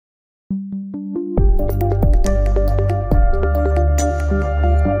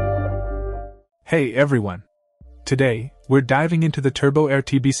Hey everyone! Today, we're diving into the Turbo Air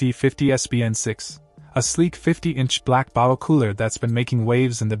TBC-50SB-N6, a sleek 50-inch black bottle cooler that's been making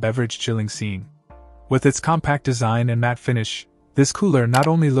waves in the beverage chilling scene. With its compact design and matte finish, this cooler not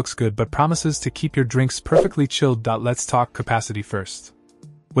only looks good but promises to keep your drinks perfectly chilled. Let's talk capacity first.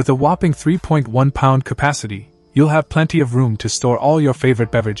 With a whopping 3.1-pound capacity, you'll have plenty of room to store all your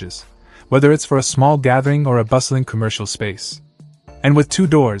favorite beverages, whether it's for a small gathering or a bustling commercial space. And with 2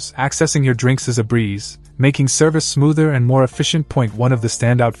 doors, accessing your drinks is a breeze, making service smoother and more efficient. One of the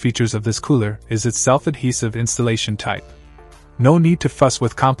standout features of this cooler is its self-adhesive installation type. No need to fuss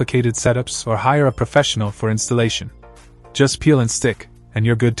with complicated setups or hire a professional for installation. Just peel and stick, and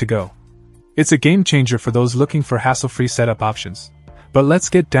you're good to go. It's a game changer for those looking for hassle-free setup options. But let's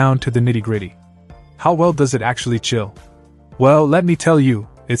get down to the nitty-gritty. How well does it actually chill? Well, let me tell you,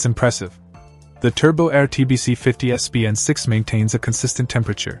 it's impressive. The Turbo Air TBC-50SB-N6 maintains a consistent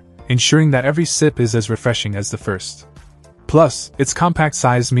temperature, ensuring that every sip is as refreshing as the first. Plus, its compact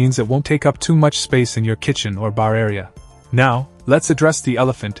size means it won't take up too much space in your kitchen or bar area. Now, let's address the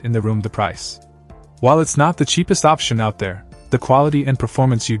elephant in the room: the price. While it's not the cheapest option out there, the quality and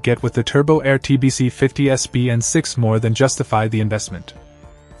performance you get with the Turbo Air TBC-50SB-N6 more than justify the investment.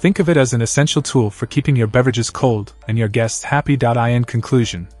 Think of it as an essential tool for keeping your beverages cold and your guests happy. In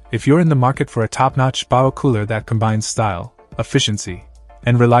conclusion, if you're in the market for a top-notch bottle cooler that combines style, efficiency,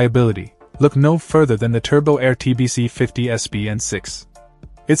 and reliability, look no further than the Turbo Air TBC-50SB-N6.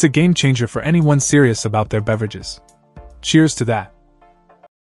 It's a game-changer for anyone serious about their beverages. Cheers to that!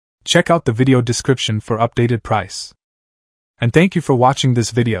 Check out the video description for updated price. And thank you for watching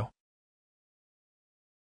this video.